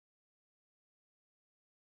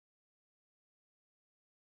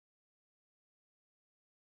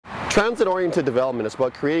Transit-oriented development is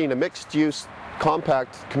about creating a mixed-use,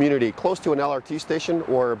 compact community close to an LRT station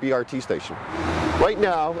or a BRT station. Right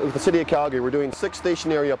now, with the City of Calgary, we're doing 6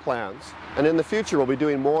 station area plans, and in the future we'll be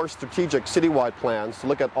doing more strategic citywide plans to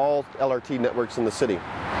look at all LRT networks in the city.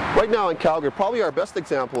 Right now in Calgary, probably our best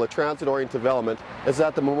example of transit-oriented development is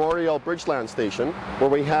at the Memorial Bridgeland Station, where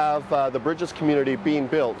we have the Bridges community being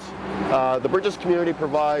built. The Bridges community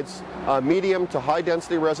provides medium to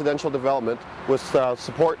high-density residential development with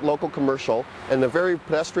support local commercial and a very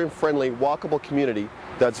pedestrian-friendly, walkable community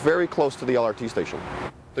that's very close to the LRT station.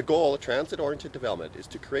 The goal of transit-oriented development is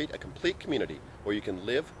to create a complete community where you can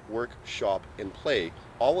live, work, shop, and play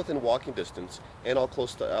all within walking distance and all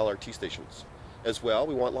close to LRT stations. As well,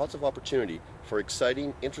 we want lots of opportunity for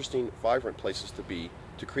exciting, interesting, vibrant places to be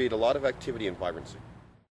to create a lot of activity and vibrancy.